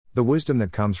The wisdom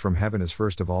that comes from heaven is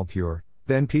first of all pure,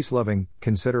 then peace-loving,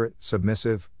 considerate,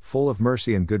 submissive, full of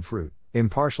mercy and good fruit,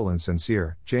 impartial and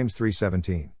sincere. James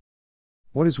 3:17.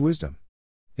 What is wisdom?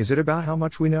 Is it about how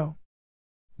much we know?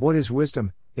 What is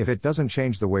wisdom, if it doesn't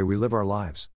change the way we live our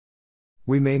lives?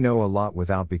 We may know a lot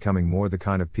without becoming more the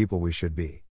kind of people we should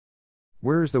be.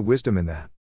 Where is the wisdom in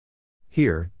that?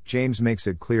 Here, James makes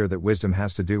it clear that wisdom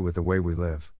has to do with the way we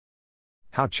live.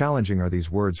 How challenging are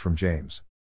these words from James?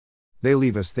 They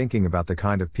leave us thinking about the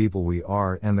kind of people we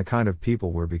are and the kind of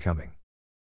people we're becoming.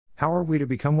 How are we to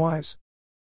become wise?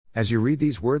 As you read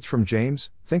these words from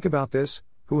James, think about this: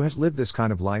 who has lived this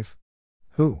kind of life?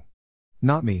 Who?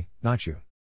 Not me, not you.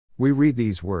 We read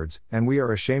these words, and we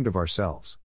are ashamed of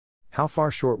ourselves. How far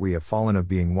short we have fallen of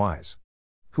being wise.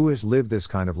 Who has lived this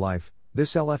kind of life,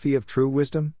 this LFE of true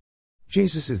wisdom?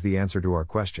 Jesus is the answer to our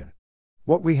question.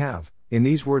 What we have, in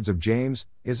these words of James,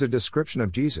 is a description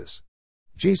of Jesus.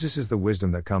 Jesus is the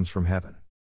wisdom that comes from heaven.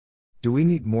 Do we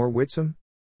need more wisdom?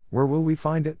 Where will we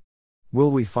find it?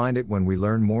 Will we find it when we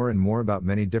learn more and more about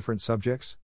many different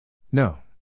subjects? No.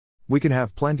 We can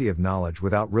have plenty of knowledge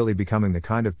without really becoming the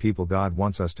kind of people God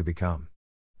wants us to become.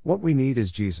 What we need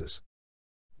is Jesus.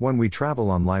 When we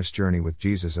travel on life's journey with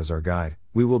Jesus as our guide,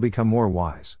 we will become more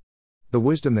wise. The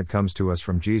wisdom that comes to us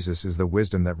from Jesus is the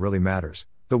wisdom that really matters,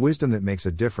 the wisdom that makes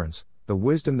a difference, the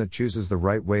wisdom that chooses the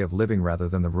right way of living rather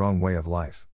than the wrong way of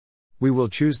life. We will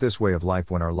choose this way of life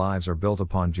when our lives are built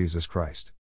upon Jesus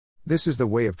Christ. This is the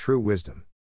way of true wisdom.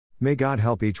 May God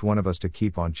help each one of us to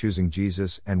keep on choosing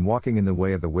Jesus and walking in the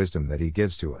way of the wisdom that He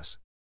gives to us.